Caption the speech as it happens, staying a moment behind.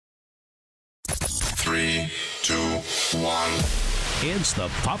3, 2, 1. It's the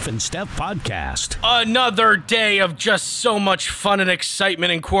Puff and Steph Podcast. Another day of just so much fun and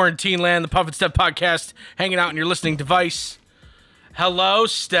excitement in quarantine land. The Puff and Steph Podcast, hanging out on your listening device. Hello,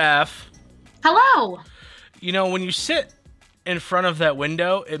 Steph. Hello. You know, when you sit in front of that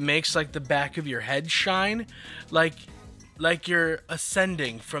window, it makes like the back of your head shine, like you're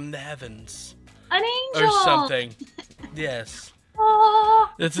ascending from the heavens. An angel. Or something. Yes. Oh.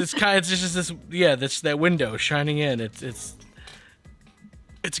 It's just this, yeah, that's that window shining in. It's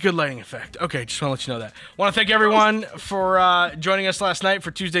a good lighting effect. Okay, just want to let you know that. Want to thank everyone for joining us last night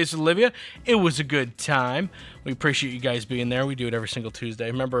for Tuesdays with Olivia. It was a good time. We appreciate you guys being there. We do it every single Tuesday.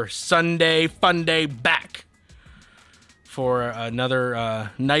 Remember, Sunday Fun Day back for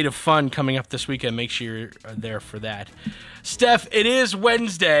another night of fun coming up this weekend. Make sure you're there for that. Steph, it is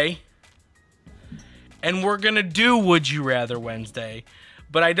Wednesday, and we're going to do Would You Rather Wednesday.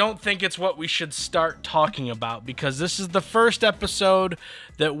 But I don't think it's what we should start talking about because this is the first episode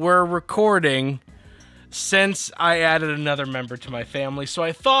that we're recording since I added another member to my family. So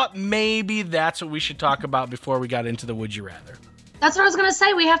I thought maybe that's what we should talk about before we got into the Would You Rather. That's what I was going to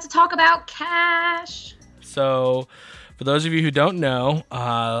say. We have to talk about cash. So for those of you who don't know,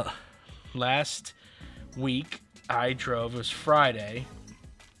 last week it was Friday,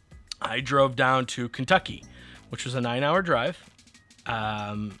 I drove down to Kentucky, which was a 9-hour drive.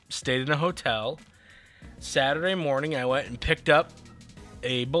 Stayed in a hotel. Saturday morning, I went and picked up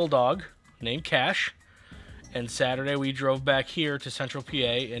a bulldog named Cash. And Saturday, we drove back here to Central PA,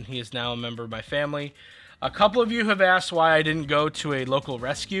 and he is now a member of my family. A couple of you have asked why I didn't go to a local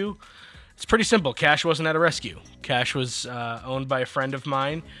rescue. It's pretty simple. Cash wasn't at a rescue. Cash was owned by a friend of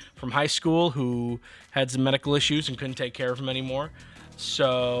mine from high school who had some medical issues and couldn't take care of him anymore.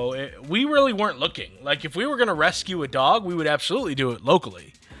 So we really weren't looking. Like, if we were going to rescue a dog, we would absolutely do it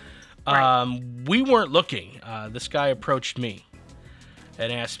locally. Right. We weren't looking. This guy approached me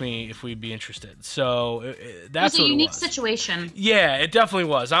and asked me if we'd be interested. So that's what it was. A unique situation. Yeah, it definitely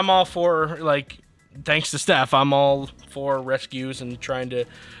was. I'm all for, like, thanks to Steph, I'm all for rescues and trying to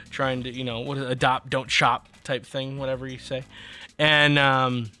you know, adopt, don't shop type thing, whatever you say.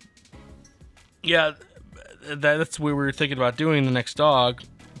 And, yeah, that's what we were thinking about doing, the next dog,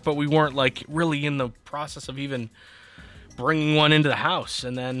 but we weren't like really in the process of even bringing one into the house,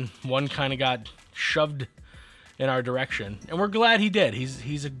 and then one kind of got shoved in our direction, and we're glad he did.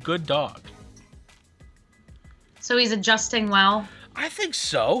 He's a good dog. So he's adjusting well? I think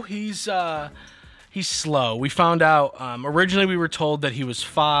so. He's slow. We found out originally we were told that he was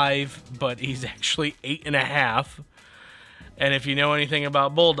 5, but he's actually 8.5. And if you know anything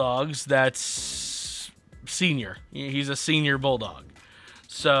about bulldogs, that's senior. He's a senior bulldog.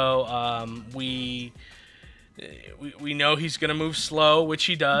 So we know he's going to move slow, which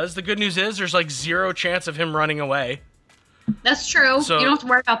he does. The good news is there's like 0 chance of him running away. That's true. So, you don't have to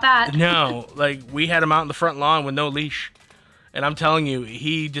worry about that. No, like we had him out in the front lawn with no leash. And I'm telling you,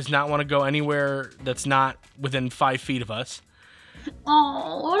 he does not want to go anywhere that's not within 5 feet of us.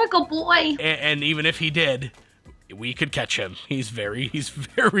 Oh, what a good boy. And even if he did, we could catch him. He's very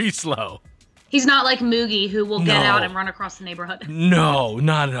slow. He's not like Moogie, who will get out and run across the neighborhood. No,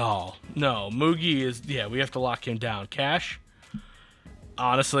 not at all. No, Moogie is, yeah, we have to lock him down. Cash,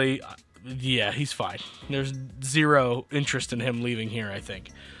 honestly, yeah, he's fine. There's 0 interest in him leaving here, I think.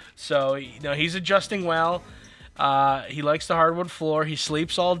 So, you know, he's adjusting well. He likes the hardwood floor. He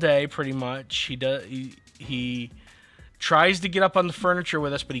sleeps all day, pretty much. He tries to get up on the furniture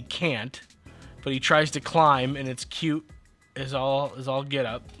with us, but he can't. But he tries to climb, and it's cute. Is all get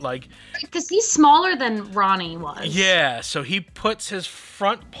up, like, because he's smaller than Ronnie was. Yeah, so he puts his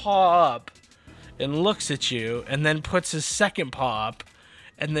front paw up and looks at you, and then puts his second paw up,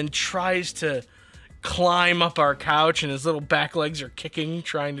 and then tries to climb up our couch, and his little back legs are kicking,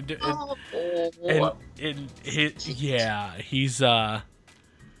 trying to do it. Yeah, he's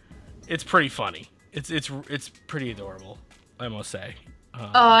it's pretty funny. It's pretty adorable, I must say.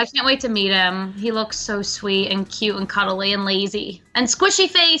 I can't wait to meet him. He looks so sweet and cute and cuddly and lazy. And squishy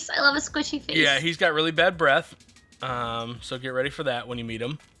face. I love a squishy face. Yeah, he's got really bad breath. So get ready for that when you meet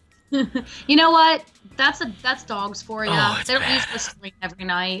him. You know what? That's dogs for you. Oh, They're used to sleep every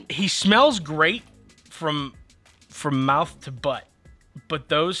night. He smells great from mouth to butt, but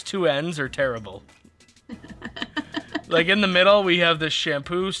those 2 ends are terrible. Like in the middle, we have this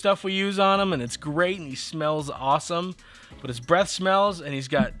shampoo stuff we use on him, and it's great, and he smells awesome. But his breath smells, and he's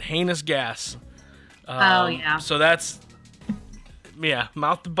got heinous gas. Oh, yeah. So that's, yeah,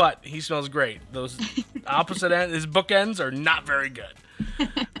 mouth to butt. He smells great. Those opposite ends, his bookends are not very good.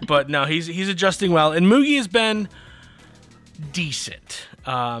 But no, he's adjusting well. And Moogie has been decent.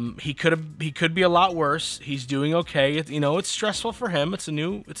 He could be a lot worse. He's doing okay. It's stressful for him. It's a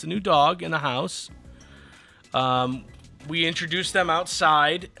new dog in the house. We introduced them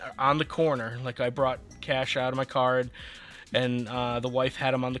outside on the corner. Like, I brought Cash out of my car, and the wife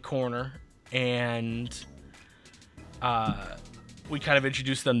had him on the corner, and we kind of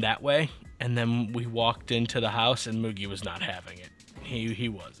introduced them that way. And then we walked into the house, and Moogie was not having it. He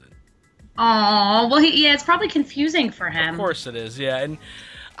wasn't. Oh, well, it's probably confusing for him. Of course it is, yeah. And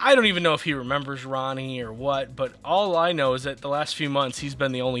I don't even know if he remembers Ronnie or what, but all I know is that the last few months he's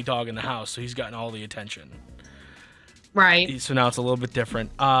been the only dog in the house, so he's gotten all the attention. Right. So now it's a little bit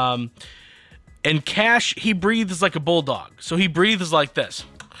different. And Cash, he breathes like a bulldog. So he breathes like this.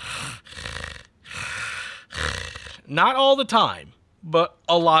 Not all the time, but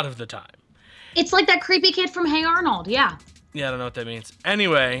a lot of the time. It's like that creepy kid from Hey Arnold, yeah. Yeah, I don't know what that means.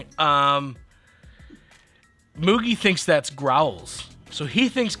 Anyway, Moogie thinks that's growls. So he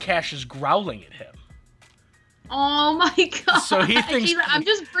thinks Cash is growling at him. Oh my god. So he thinks I'm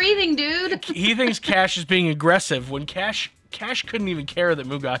just breathing, dude. He thinks Cash is being aggressive when Cash couldn't even care that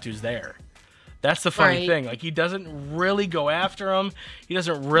Mugatu's there. That's the funny thing. Like, he doesn't really go after him. He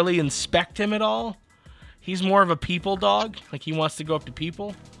doesn't really inspect him at all. He's more of a people dog. Like, he wants to go up to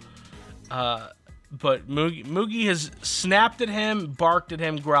people. But Moogie has snapped at him, barked at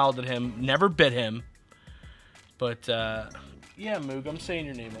him, growled at him, never bit him. But, yeah, Moog, I'm saying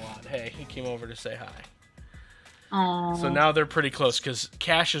your name a lot. Hey, he came over to say hi. Aww. So now they're pretty close because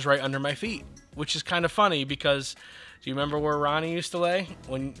Cash is right under my feet, which is kind of funny because do you remember where Ronnie used to lay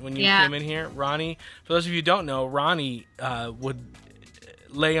when you came in here? Ronnie, for those of you who don't know, Ronnie would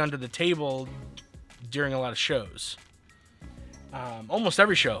lay under the table during a lot of shows. Almost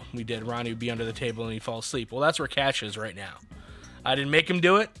every show we did, Ronnie would be under the table and he'd fall asleep. Well, that's where Cash is right now. I didn't make him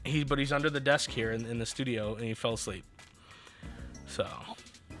do it, but he's under the desk here in the studio and he fell asleep. So...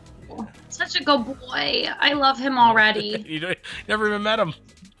 Such a good boy. I love him already. You never even met him.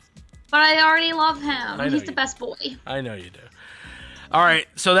 But I already love him. He's the best boy. I know you do. All right,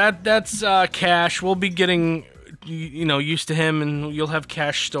 so that's Cash. We'll be getting used to him, and you'll have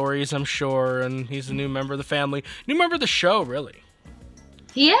Cash stories, I'm sure. And he's a new member of the family, new member of the show, really.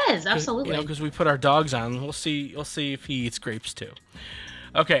 He is, absolutely. Because we put our dogs on. We'll see if he eats grapes too.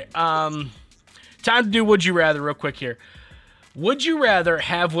 Okay, time to do Would You Rather real quick here. Would you rather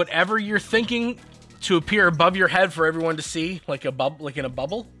have whatever you're thinking to appear above your head for everyone to see, like in a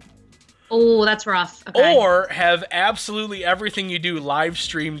bubble? Oh, that's rough. Okay. Or have absolutely everything you do live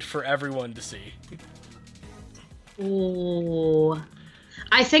streamed for everyone to see? Oh,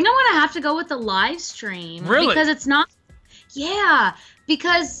 I think I'm gonna have to go with the live stream. Really? Because it's not. Yeah,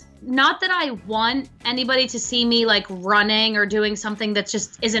 because not that I want anybody to see me like running or doing something that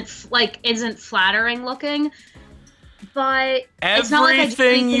just isn't flattering looking. But it's not like I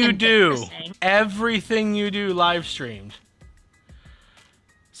do everything you do live streamed.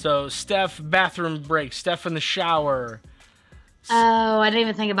 So Steph bathroom break, Steph in the shower. Oh, I didn't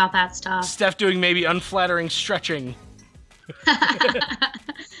even think about that stuff. Steph doing maybe unflattering stretching.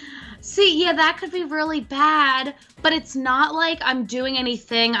 See, yeah, that could be really bad, but it's not like I'm doing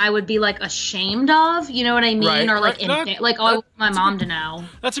anything I would be like ashamed of. You know what I mean? Right, or like, right. I want my mom to know.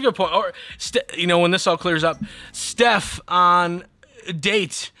 That's a good point. Or when this all clears up, Steph on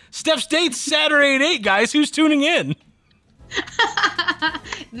date. Steph's date's Saturday at 8, guys. Who's tuning in?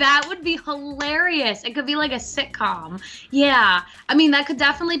 That would be hilarious. It could be like a sitcom. Yeah, I mean that could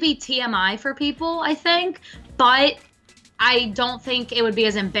definitely be TMI for people, I think, but I don't think it would be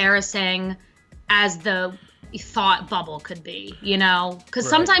as embarrassing as the thought bubble could be, because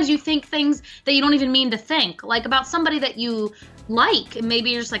sometimes you think things that you don't even mean to think, like about somebody that you like, and maybe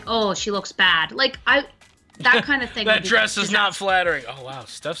you're just like, oh, she looks bad. Like that kind of thing. That dress is not flattering. Oh wow,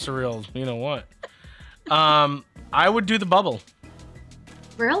 Steph's a real, you know what? I would do the bubble.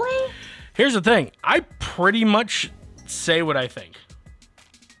 Really? Here's the thing. I pretty much say what I think.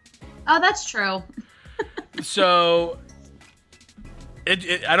 Oh, that's true. So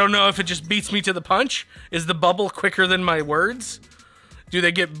I don't know if it just beats me to the punch. Is the bubble quicker than my words? Do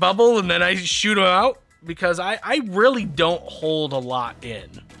they get bubble and then I shoot them out? Because I really don't hold a lot in.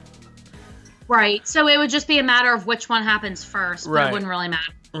 Right. So it would just be a matter of which one happens first, but it wouldn't really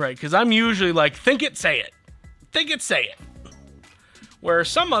matter. Right, because I'm usually like, think it, say it. Think it, say it. Where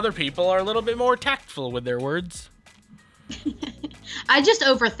some other people are a little bit more tactful with their words. I just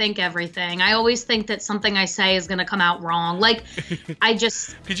overthink everything. I always think that something I say is going to come out wrong. Like,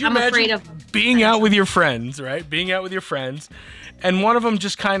 I'm afraid of being out with your friends, right? Being out with your friends, and one of them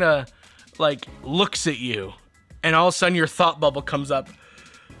just kind of, like, looks at you, and all of a sudden your thought bubble comes up.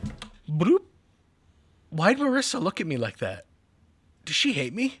 Bloop. Why'd Marissa look at me like that? does she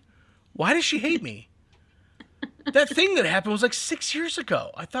hate me? Why does she hate me? That thing that happened was like 6 years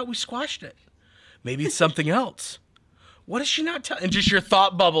ago. I thought we squashed it. Maybe it's something else. What is she not telling? And just your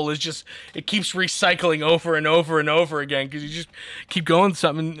thought bubble is just, it keeps recycling over and over and over again because you just keep going with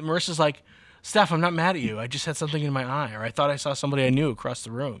something. And Marissa's like, Steph, I'm not mad at you. I just had something in my eye, or I thought I saw somebody I knew across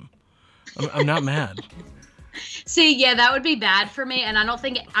the room. I'm not mad. See, yeah, that would be bad for me, and I don't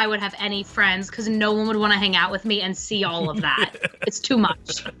think I would have any friends because no one would want to hang out with me and see all of that. It's too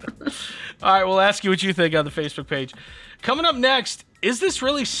much. All right, we'll ask you what you think on the Facebook page. Coming up next, is this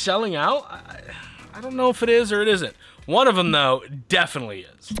really selling out? I don't know if it is or it isn't. One of them, though, definitely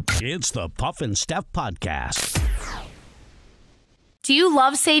is. It's the Puff and Steph Podcast. Do you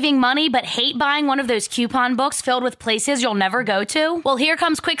love saving money but hate buying one of those coupon books filled with places you'll never go to? Well, here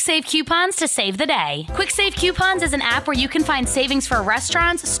comes Quick Save Coupons to save the day. Quick Save Coupons is an app where you can find savings for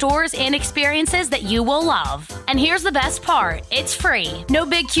restaurants, stores, and experiences that you will love. And here's the best part. It's free. No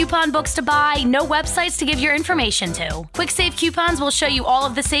big coupon books to buy, no websites to give your information to. Quick Save Coupons will show you all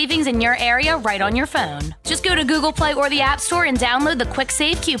of the savings in your area right on your phone. Just go to Google Play or the App Store and download the Quick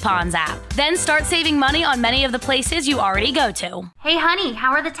Save Coupons app. Then start saving money on many of the places you already go to. Hey honey,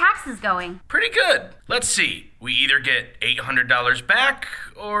 how are the taxes going? Pretty good. Let's see. We either get $800 back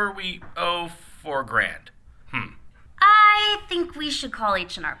or we owe $4,000. I think we should call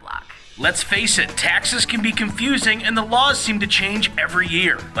H&R Block. Let's face it, taxes can be confusing and the laws seem to change every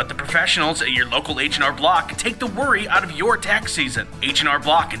year. Let the professionals at your local H&R Block take the worry out of your tax season. H&R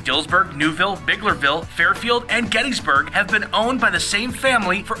Block in Dillsburg, Newville, Biglerville, Fairfield, and Gettysburg have been owned by the same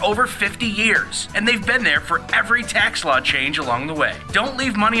family for over 50 years, and they've been there for every tax law change along the way. Don't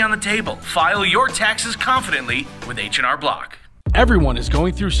leave money on the table. File your taxes confidently with H&R Block. Everyone is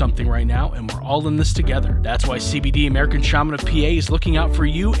going through something right now, and we're all in this together. That's why CBD American Shaman of PA is looking out for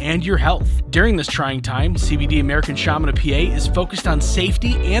you and your health. During this trying time, CBD American Shaman of PA is focused on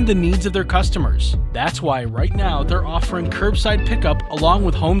safety and the needs of their customers. That's why right now they're offering curbside pickup along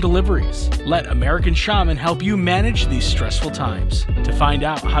with home deliveries. Let American Shaman help you manage these stressful times. To find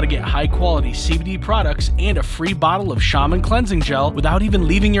out how to get high-quality CBD products and a free bottle of Shaman cleansing gel without even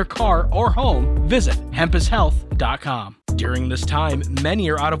leaving your car or home, visit hempishealth.com. During this time, many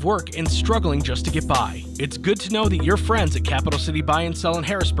are out of work and struggling just to get by. It's good to know that your friends at Capital City Buy and Sell in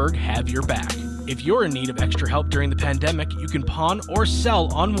Harrisburg have your back. If you're in need of extra help during the pandemic, you can pawn or sell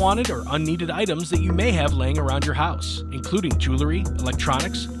unwanted or unneeded items that you may have laying around your house, including jewelry,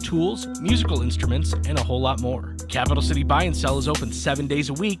 electronics, tools, musical instruments, and a whole lot more. Capital City Buy and Sell is open 7 days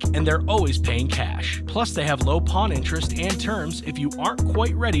a week, and they're always paying cash. Plus, they have low pawn interest and terms if you aren't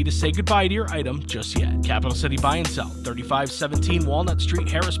quite ready to say goodbye to your item just yet. Capital City Buy and Sell, 3517 Walnut Street,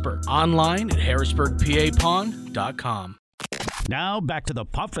 Harrisburg. Online at harrisburgpapawn.com. Now back to the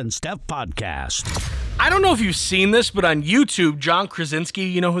Puff and Steph Podcast. I don't know if you've seen this, but on YouTube, John Krasinski,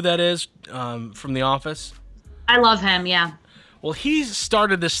 you know who that is from The Office? I love him, yeah. Well, he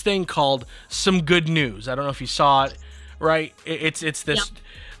started this thing called Some Good News. I don't know if you saw it, right? It's this.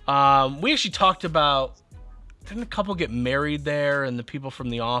 Yep. We actually talked about, didn't a couple get married there, and the people from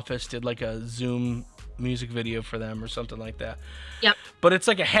The Office did like a Zoom music video for them or something like that. Yep. But it's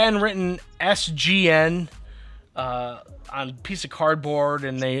like a handwritten SGN on a piece of cardboard,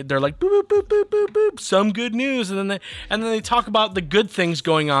 and they're like boop boop boop boop boop boop, some good news, and then they talk about the good things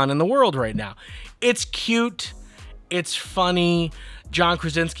going on in the world right now. It's cute, it's funny. John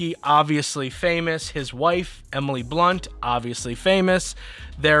Krasinski, obviously famous. His wife, Emily Blunt, obviously famous.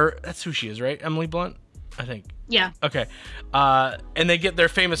 That's who she is, right? Emily Blunt, I think. Yeah. Okay. And they get their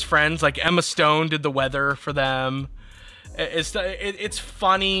famous friends, like Emma Stone did the weather for them. It's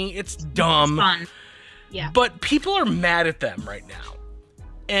funny. It's dumb. It's fun. Yeah. But people are mad at them right now.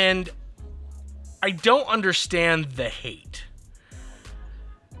 And I don't understand the hate.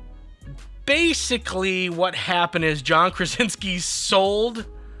 Basically, what happened is John Krasinski sold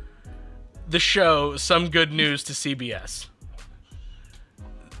the show Some Good News to CBS.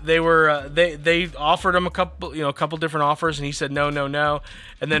 They were they offered him a couple different offers, and he said no.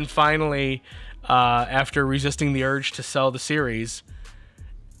 And then finally, after resisting the urge to sell the series,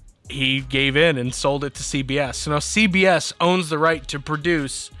 he gave in and sold it to CBS. So now CBS owns the right to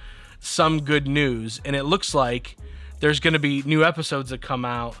produce Some Good News, and it looks like there's going to be new episodes that come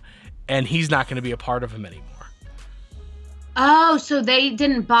out, and he's not going to be a part of them anymore. Oh, so they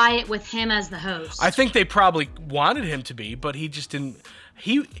didn't buy it with him as the host. I think they probably wanted him to be, but he just didn't.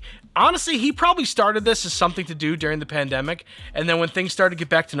 Honestly, he probably started this as something to do during the pandemic, and then when things started to get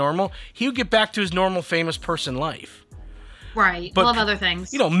back to normal, he would get back to his normal famous person life. Right. But, love other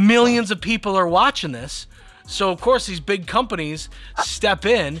things. Millions of people are watching this. So, of course, these big companies step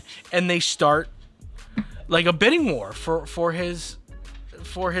in and they start like a bidding war for his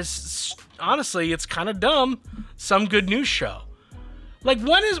for his, honestly, it's kind of dumb, Some Good News show. Like,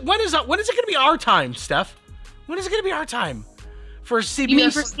 when is it going to be our time, Steph? When is it going to be our time for CBS? You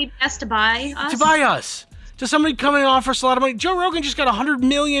mean for CBS to buy us? To buy us. To somebody come in and offer us a lot of money. Joe Rogan just got $100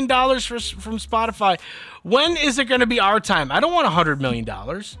 million from Spotify. When is it going to be our time? I don't want $100 million.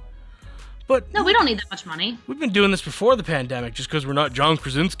 But no, we don't need that much money. We've been doing this before the pandemic just because we're not John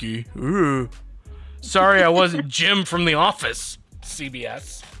Krasinski. Ooh. Sorry I wasn't Jim from The Office,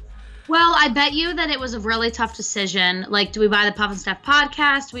 CBS. Well, I bet you that it was a really tough decision. Like, do we buy the Puff and Steph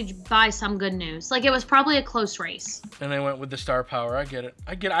podcast? Do we buy Some Good News? Like, it was probably a close race. And they went with the star power. I get it.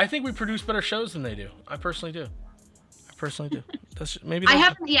 I think we produce better shows than they do. I personally do.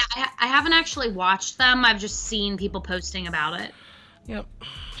 I haven't actually watched them. I've just seen people posting about it. Yep.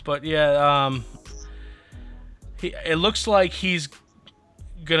 But yeah, it looks like he's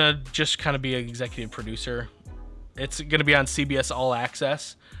gonna just kind of be an executive producer. It's gonna be on CBS All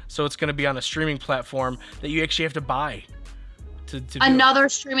Access, so it's gonna be on a streaming platform that you actually have to buy. To Another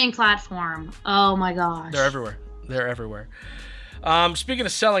streaming platform. Oh my gosh. They're everywhere. Speaking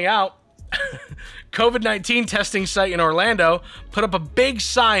of selling out, COVID-19 testing site in Orlando put up a big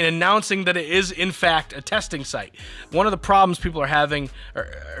sign announcing that it is in fact a testing site. One of the problems people are having, or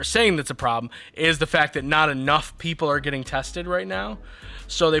saying that's a problem, is the fact that not enough people are getting tested right now.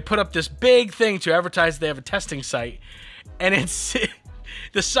 So they put up this big thing to advertise they have a testing site, and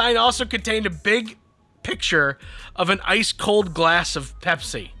the sign also contained a big picture of an ice cold glass of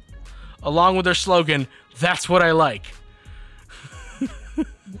Pepsi, along with their slogan, "That's what I like."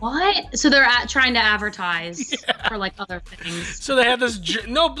 What? So they're trying to advertise for like other things. So they had this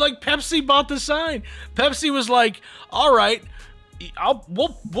Pepsi bought the sign. Pepsi was like, "All right,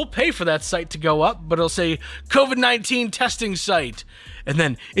 we'll pay for that site to go up, but it'll say COVID-19 testing site, and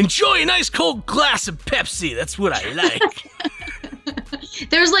then enjoy a nice cold glass of Pepsi. That's what I like."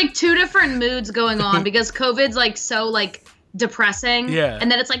 There's like two different moods going on because COVID's like so like depressing. Yeah.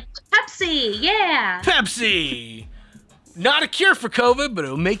 And then it's like Pepsi, yeah. Pepsi. Not a cure for COVID, but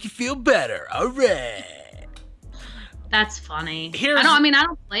it'll make you feel better. All right. That's funny. I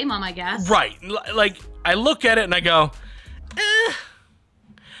don't blame them, I guess. Right. Like, I look at it and I go,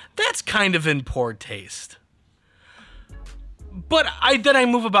 that's kind of in poor taste. But then I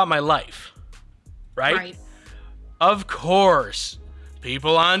move about my life. Right? Of course,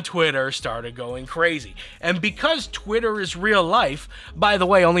 people on Twitter started going crazy. And because Twitter is real life, by the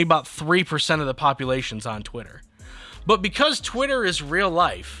way, only about 3% of the population's on Twitter. But because Twitter is real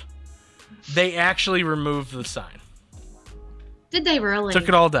life, they actually removed the sign. Did they really? Took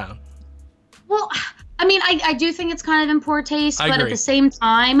it all down. Well, I mean, I do think it's kind of in poor taste, but agree. at the same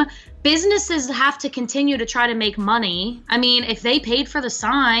time, businesses have to continue to try to make money. I mean, if they paid for the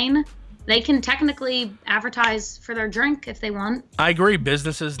sign, they can technically advertise for their drink if they want. I agree.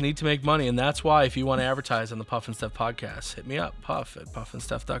 Businesses need to make money, and that's why if you want to advertise on the Puff and Steph podcast, hit me up,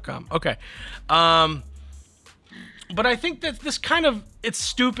 puff@puffandsteph.com. Okay. But I think that it's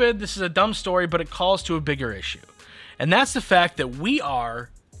stupid. This is a dumb story, but it calls to a bigger issue. And that's the fact that we are,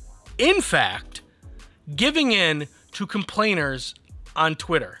 in fact, giving in to complainers on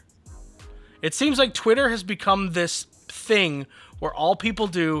Twitter. It seems like Twitter has become this thing where all people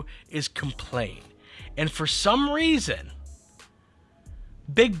do is complain. And for some reason,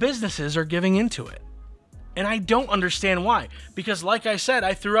 big businesses are giving into it. And I don't understand why. Because like I said,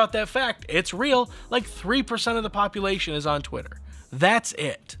 I threw out that fact. It's real. Like 3% of the population is on Twitter. That's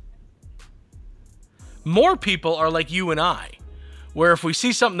it. More people are like you and I, where if we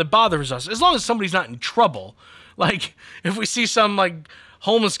see something that bothers us, as long as somebody's not in trouble, like if we see some like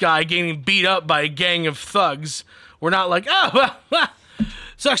homeless guy getting beat up by a gang of thugs, we're not like, oh, well,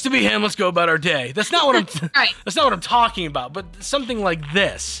 sucks to be him. Let's go about our day. That's not what I'm. Right. That's not what I'm talking about. But something like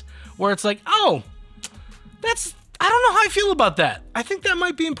this, where it's like, oh. I don't know how I feel about that. I think that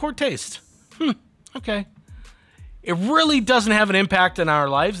might be in poor taste. Okay. It really doesn't have an impact on our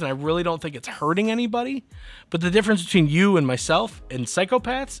lives, and I really don't think it's hurting anybody. But the difference between you and myself and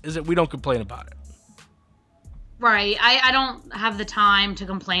psychopaths is that we don't complain about it. Right. I don't have the time to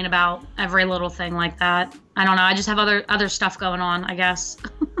complain about every little thing like that. I don't know. I just have other stuff going on, I guess.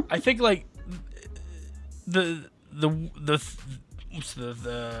 I think like the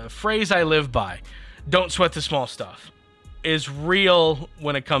phrase I live by, "Don't sweat the small stuff," is real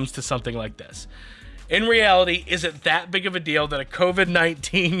when it comes to something like this. In reality, is it that big of a deal that a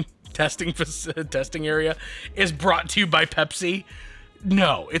COVID-19 testing area is brought to you by Pepsi?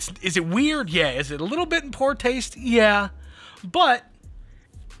 No. Is it weird? Yeah. Is it a little bit in poor taste? Yeah. But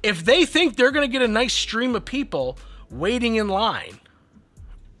if they think they're going to get a nice stream of people waiting in line,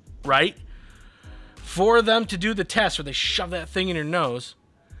 right, for them to do the test where they shove that thing in your nose,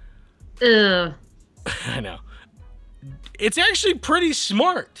 Ugh. I know. It's actually pretty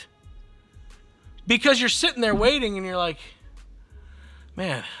smart. Because you're sitting there waiting and you're like,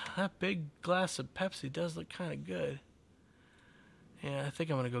 man, that big glass of Pepsi does look kind of good. Yeah, I think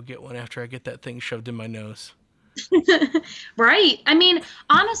I'm going to go get one after I get that thing shoved in my nose. Right. I mean,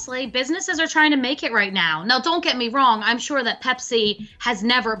 honestly, businesses are trying to make it right now. Now, don't get me wrong. I'm sure that Pepsi has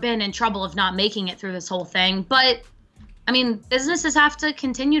never been in trouble of not making it through this whole thing. But, I mean, businesses have to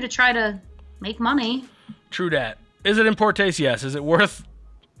continue to try to make money. True that. Is it in poor taste? Yes. Is it worth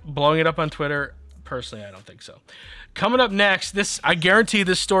blowing it up on Twitter? Personally, I don't think so. Coming up next, I guarantee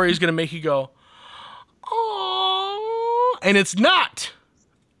this story is going to make you go, oh, and it's not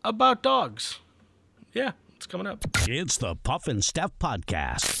about dogs. Yeah, it's coming up. It's the Puff and Steph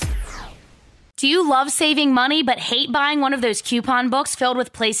Podcast. Do you love saving money but hate buying one of those coupon books filled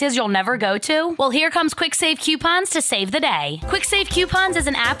with places you'll never go to? Well, here comes Quick Save Coupons to save the day. Quick Save Coupons is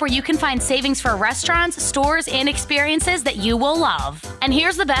an app where you can find savings for restaurants, stores, and experiences that you will love. And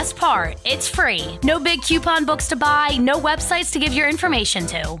here's the best part. It's free. No big coupon books to buy, no websites to give your information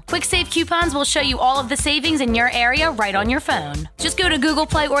to. Quick Save Coupons will show you all of the savings in your area right on your phone. Just go to Google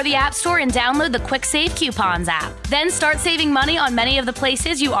Play or the App Store and download the Quick Save Coupons app. Then start saving money on many of the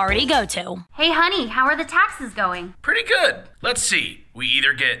places you already go to. Hey, honey, how are the taxes going? Pretty good. Let's see. We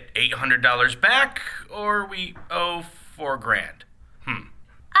either get $800 back or we owe $4,000.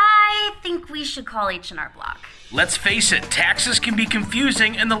 I think we should call H&R Block. Let's face it, taxes can be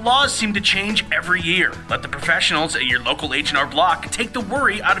confusing and the laws seem to change every year. Let the professionals at your local H&R Block take the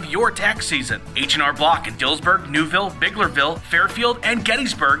worry out of your tax season. H&R Block in Dillsburg, Newville, Biglerville, Fairfield, and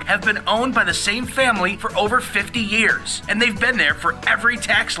Gettysburg have been owned by the same family for over 50 years, and they've been there for every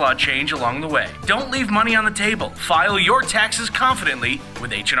tax law change along the way. Don't leave money on the table. File your taxes confidently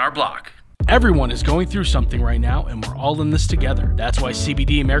with H&R Block. Everyone is going through something right now, and we're all in this together. That's why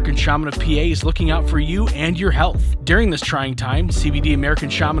CBD American Shaman of PA is looking out for you and your health. During this trying time, CBD American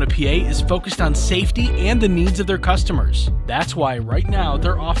Shaman of PA is focused on safety and the needs of their customers. That's why right now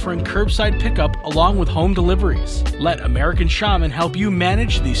they're offering curbside pickup along with home deliveries. Let American Shaman help you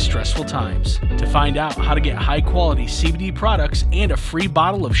manage these stressful times. To find out how to get high-quality CBD products and a free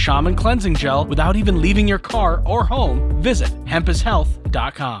bottle of Shaman cleansing gel without even leaving your car or home, visit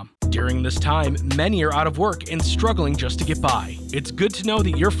hempishealth.com. During this time, many are out of work and struggling just to get by. It's good to know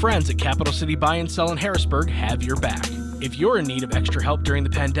that your friends at Capital City Buy and Sell in Harrisburg have your back. If you're in need of extra help during the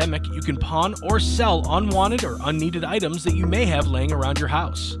pandemic, you can pawn or sell unwanted or unneeded items that you may have laying around your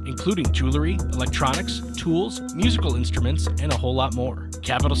house, including jewelry, electronics, tools, musical instruments, and a whole lot more.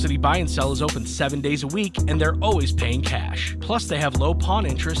 Capital City Buy and Sell is open 7 days a week, and they're always paying cash. Plus, they have low pawn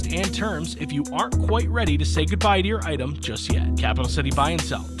interest and terms if you aren't quite ready to say goodbye to your item just yet. Capital City Buy and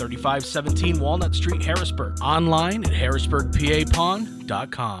Sell, 3517 Walnut Street, Harrisburg. Online at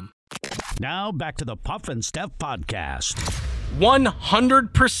harrisburgpapawn.com. Now back to the Puff and Steph Podcast.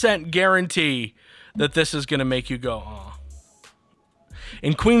 100% guarantee that this is going to make you go, oh.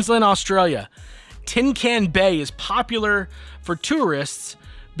 In Queensland, Australia, Tin Can Bay is popular for tourists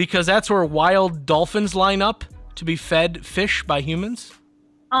because that's where wild dolphins line up to be fed fish by humans.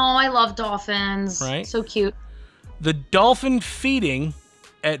 Oh, I love dolphins. Right? So cute. The dolphin feeding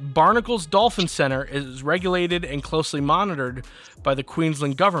at Barnacles Dolphin Center is regulated and closely monitored by the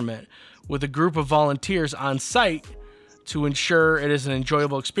Queensland government, with a group of volunteers on site to ensure it is an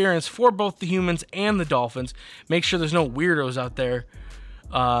enjoyable experience for both the humans and the dolphins. Make sure there's no weirdos out there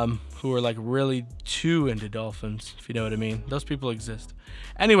who are like really too into dolphins, if you know what I mean. Those people exist.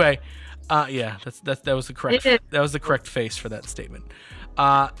 Anyway, yeah, that was the correct face for that statement.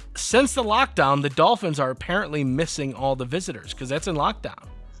 Since the lockdown, the dolphins are apparently missing all the visitors because that's in lockdown,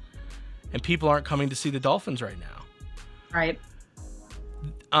 and people aren't coming to see the dolphins right now. Right.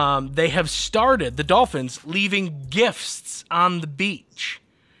 They have started, the dolphins, leaving gifts on the beach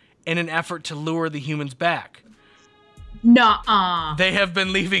in an effort to lure the humans back. Nuh-uh. They have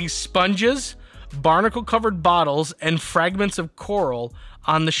been leaving sponges, barnacle-covered bottles, and fragments of coral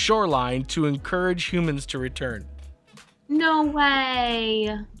on the shoreline to encourage humans to return. No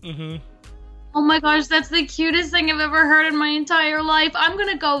way. Mm-hmm. Oh my gosh, that's the cutest thing I've ever heard in my entire life. I'm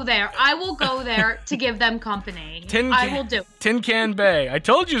gonna go there. I will go there to give them company. I will do. Tin Can Bay. I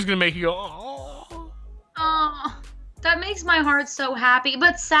told you it was gonna make you go, oh. Oh, that makes my heart so happy,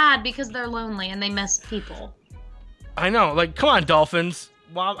 but sad because they're lonely and they miss people. I know. Like, come on, dolphins.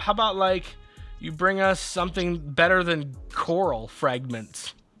 Well, how about, like, you bring us something better than coral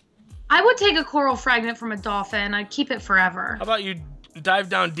fragments? I would take a coral fragment from a dolphin. I'd keep it forever. How about you dive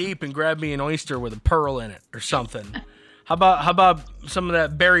down deep and grab me an oyster with a pearl in it or something? How about some of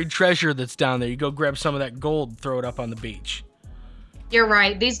that buried treasure that's down there? You go grab some of that gold, throw it up on the beach. You're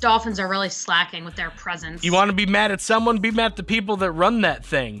right. These dolphins are really slacking with their presence. You want to be mad at someone? Be mad at the people that run that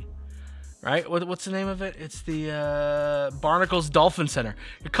thing. Right? What's the name of it? It's the Barnacles Dolphin Center.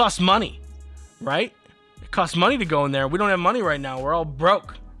 It costs money, right? It costs money to go in there. We don't have money right now. We're all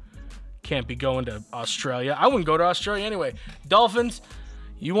broke. Can't be going to Australia. I wouldn't go to Australia anyway. Dolphins,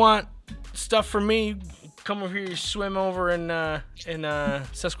 you want stuff from me? Come over here. You swim over in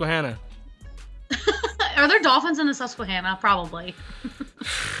Susquehanna. Are there dolphins in the Susquehanna? Probably.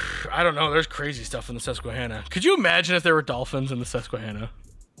 I don't know. There's crazy stuff in the Susquehanna. Could you imagine if there were dolphins in the Susquehanna?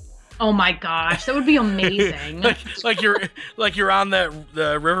 Oh my gosh, that would be amazing. like you're on the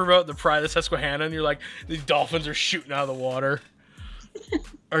riverboat, the Pride of the Susquehanna, and you're like, these dolphins are shooting out of the water.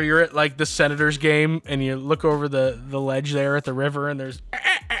 Or you're at like the Senators game and you look over the ledge there at the river and there's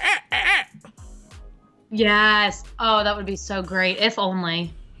Yes. Oh, that would be so great. If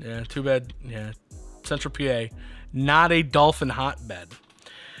only. Yeah, too bad. Yeah. Central PA, not a dolphin hotbed.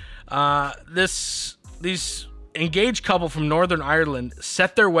 These engaged couple from Northern Ireland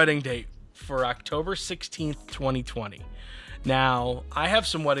set their wedding date for October 16th, 2020. Now, I have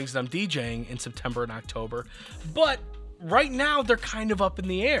some weddings that I'm DJing in September and October, but right now they're kind of up in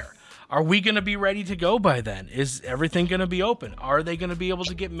the air. Are we going to be ready to go by then? Is everything going to be open? Are they going to be able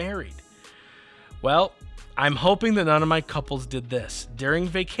to get married? Well, I'm hoping that none of my couples did this. During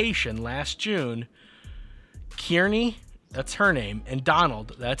vacation last June, Kearney, that's her name, and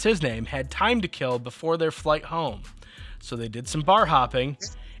Donald, that's his name, had time to kill before their flight home. So they did some bar hopping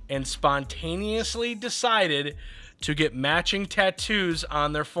and spontaneously decided to get matching tattoos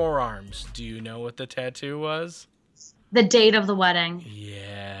on their forearms. Do you know what the tattoo was? The date of the wedding.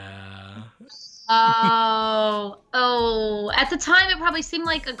 Yeah. Oh. At the time, it probably seemed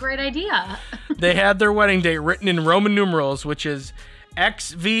like a great idea. They had their wedding date written in Roman numerals, which is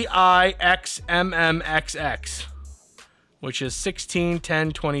XVIXMMXX, which is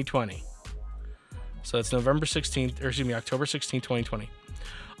 16/10/2020. So it's October 16th, 2020.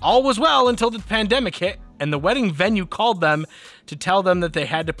 All was well until the pandemic hit, and the wedding venue called them to tell them that they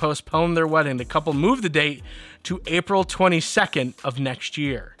had to postpone their wedding. The couple moved the date to April 22nd of next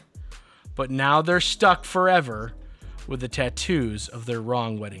year. But now they're stuck forever with the tattoos of their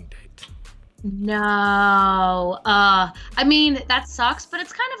wrong wedding date. No. I mean, that sucks, but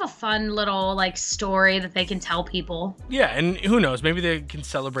it's kind of a fun little, like, story that they can tell people. Yeah, and who knows? Maybe they can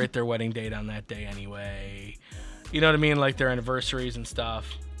celebrate their wedding date on that day anyway. You know what I mean? Like their anniversaries and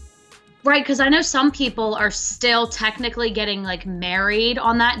stuff. Right, because I know some people are still technically getting, like, married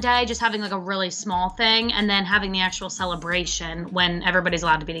on that day, just having, like, a really small thing, and then having the actual celebration when everybody's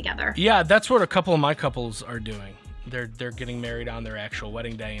allowed to be together. Yeah, that's what a couple of my couples are doing. They're getting married on their actual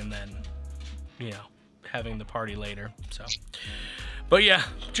wedding day and then, you know, having the party later. So, but yeah,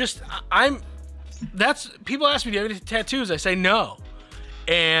 people ask me, do you have any tattoos? I say no.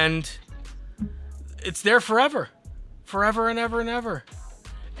 And it's there forever and ever and ever.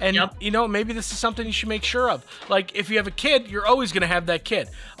 And, you know, maybe this is something you should make sure of. Like, if you have a kid, you're always going to have that kid.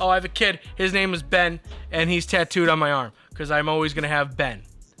 Oh, I have a kid. His name is Ben, and he's tattooed on my arm because I'm always going to have Ben.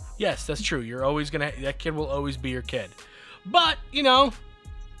 Yes, that's true. You're always going to... That kid will always be your kid. But, you know,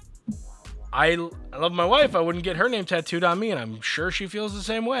 I love my wife. I wouldn't get her name tattooed on me, and I'm sure she feels the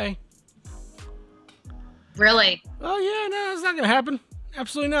same way. Really? Oh, yeah, no, it's not going to happen.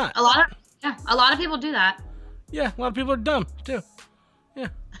 Absolutely not. A lot of people do that. Yeah, a lot of people are dumb, too. Yeah.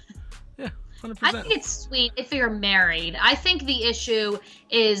 100%. I think it's sweet if you're married. I think the issue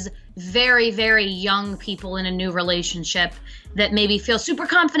is very, very young people in a new relationship that maybe feel super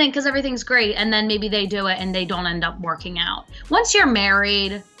confident because everything's great, and then maybe they do it and they don't end up working out. Once you're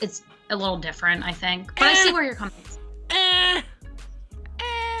married, it's a little different, I think. But I see where you're coming from.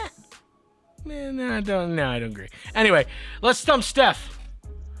 No, I don't agree. Anyway, let's stump Steph.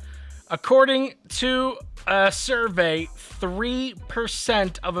 According to a survey,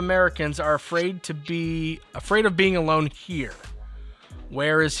 3% of Americans are afraid of being alone here.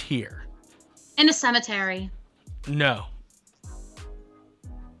 Where is here? In a cemetery. No.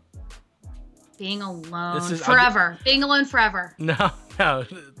 Being alone forever. Being alone forever. No.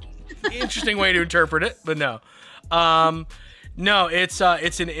 Interesting way to interpret it, but no. No, it's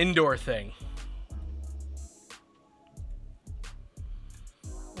an indoor thing.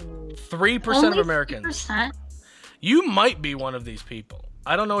 3% of Americans. 3%? You might be one of these people.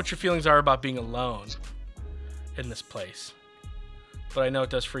 I don't know what your feelings are about being alone in this place, but I know it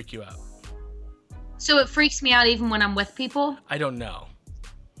does freak you out. So it freaks me out even when I'm with people? I don't know.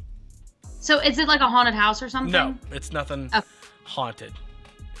 So is it like a haunted house or something? No, it's nothing haunted.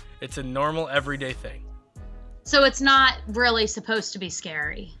 It's a normal, everyday thing. So it's not really supposed to be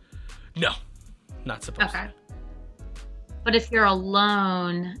scary? No, not supposed to. But if you're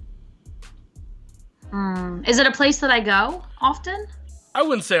alone, is it a place that I go often? I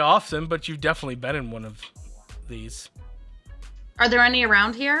wouldn't say often, but you've definitely been in one of these. Are there any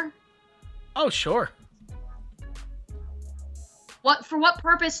around here? Oh, sure. For what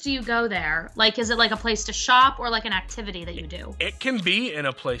purpose do you go there? Like, is it like a place to shop or like an activity that you do? It can be in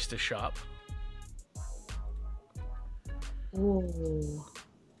a place to shop. Ooh.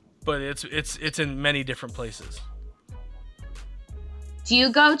 But it's in many different places. Do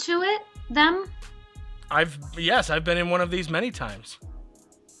you go to it, them? I've been in one of these many times.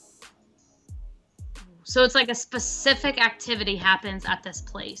 So it's like a specific activity happens at this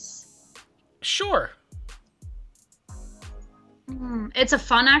place. Sure. It's a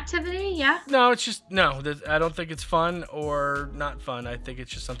fun activity, yeah? No, it's just, no, I don't think it's fun or not fun. I think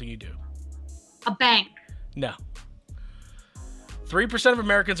it's just something you do. A bank. No. 3% of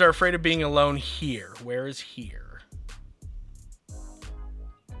Americans are afraid of being alone here. Where is here?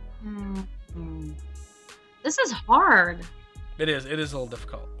 This is hard. It is a little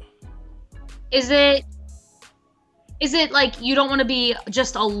difficult. Is it like you don't want to be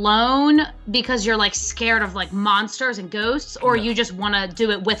just alone because you're like scared of like monsters and ghosts, or you just want to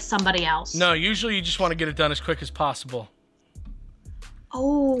do it with somebody else? No, usually you just want to get it done as quick as possible.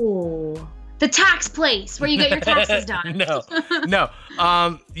 Oh, the tax place where you get your taxes done. No.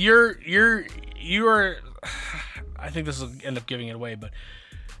 You are. I think this will end up giving it away, but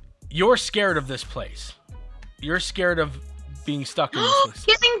you're scared of this place. You're scared of being stuck in this place.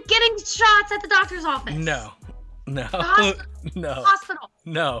 Getting shots at the doctor's office. No. No. Hospital.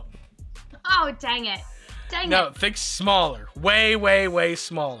 No. Oh, dang it. No, think smaller. Way, way, way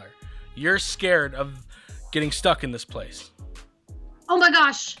smaller. You're scared of getting stuck in this place. Oh my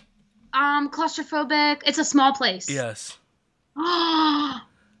gosh. Claustrophobic. It's a small place. Yes. Oh.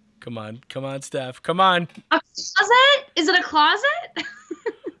 Come on, Steph. Come on. A closet? Is it a closet?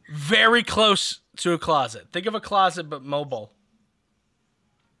 Very close to a closet. Think of a closet, but mobile.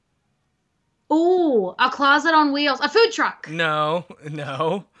 Ooh, a closet on wheels. A food truck. No. It's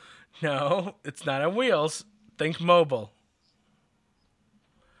not on wheels. Think mobile.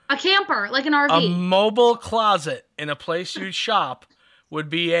 A camper, like an RV. A mobile closet in a place you'd shop would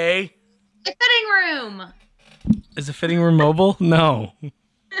be a fitting room. Is a fitting room mobile? No.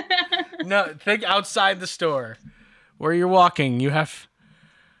 No, think outside the store. Where you're walking, you have...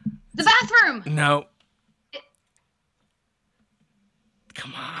 The bathroom. No.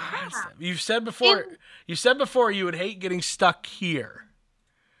 Come on. Yeah. You said before you would hate getting stuck here.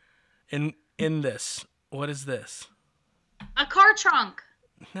 In this. What is this? A car trunk.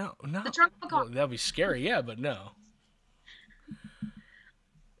 No. The trunk of a car. Well, that'd be scary, yeah, but no.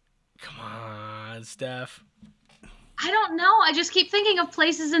 Come on, Steph. I don't know. I just keep thinking of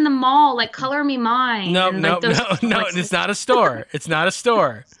places in the mall, like Color Me Mine. No. It's not a store. It's not a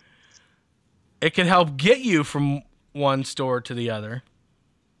store. It can help get you from one store to the other.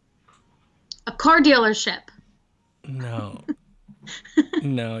 A car dealership. No.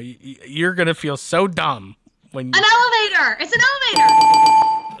 No, you're going to feel so dumb when you... An elevator. It's an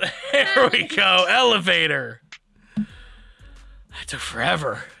elevator. There we go. Elevator. That took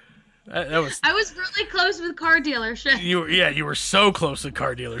forever. I was really close with car dealership. You were so close to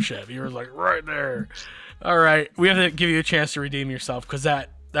car dealership. You were like right there. All right, we have to give you a chance to redeem yourself because that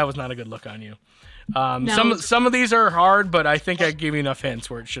was not a good look on you. No. Some of these are hard, but I think I gave you enough hints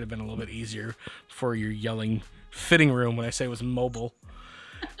where it should have been a little bit easier for your yelling fitting room when I say it was mobile.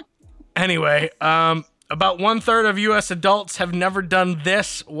 Anyway, about 1/3 of U.S. adults have never done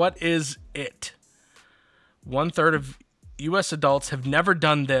this. What is it? 1/3 of U.S. adults have never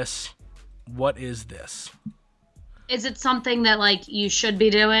done this. What is this? Is it something that like you should be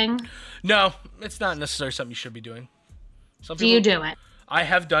doing? No, it's not necessarily something you should be doing. Do you do it? I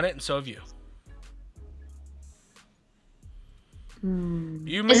have done it, and so have you.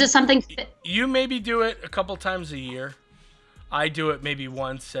 Is it something... You maybe do it a couple times a year. I do it maybe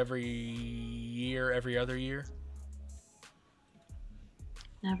once every year, every other year.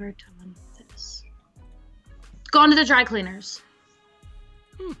 Never done this. Gone to the dry cleaners.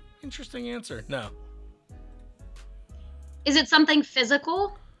 Interesting answer. No. Is it something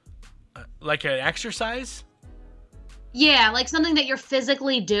physical? Like an exercise? Yeah, like something that you're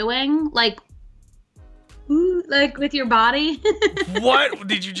physically doing, like with your body. What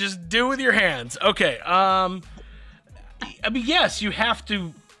did you just do with your hands? Okay. I mean, yes, you have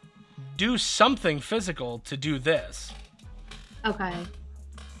to do something physical to do this. Okay.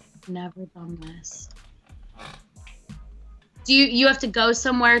 Never done this. Do you have to go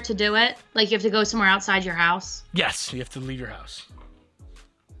somewhere to do it? Like you have to go somewhere outside your house? Yes, you have to leave your house.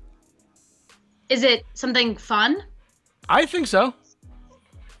 Is it something fun? I think so.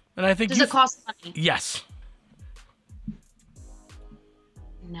 And I think Does it cost money? Yes.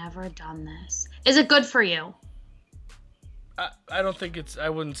 Never done this. Is it good for you? I don't think I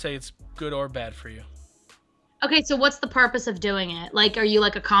wouldn't say it's good or bad for you. Okay, so what's the purpose of doing it? Like, are you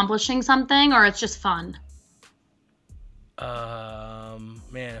like accomplishing something, or it's just fun?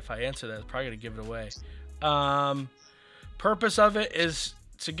 Man, if I answer that, I'm probably gonna give it away. Purpose of it is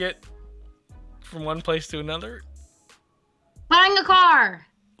to get from one place to another. Buying a car.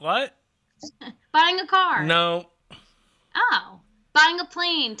 What? Buying a car. No. Oh, buying a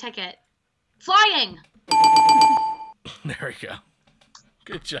plane ticket. Flying. There we go.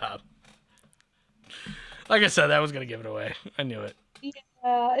 Good job. Like I said, that was gonna give it away. I knew it.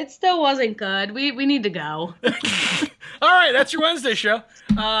 Yeah, it still wasn't good. We need to go. All right, that's your Wednesday show.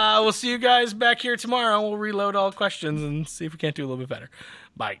 We'll see you guys back here tomorrow. We'll reload all questions and see if we can't do a little bit better.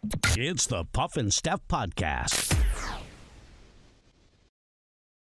 Bye. It's the Puff and Steph Podcast.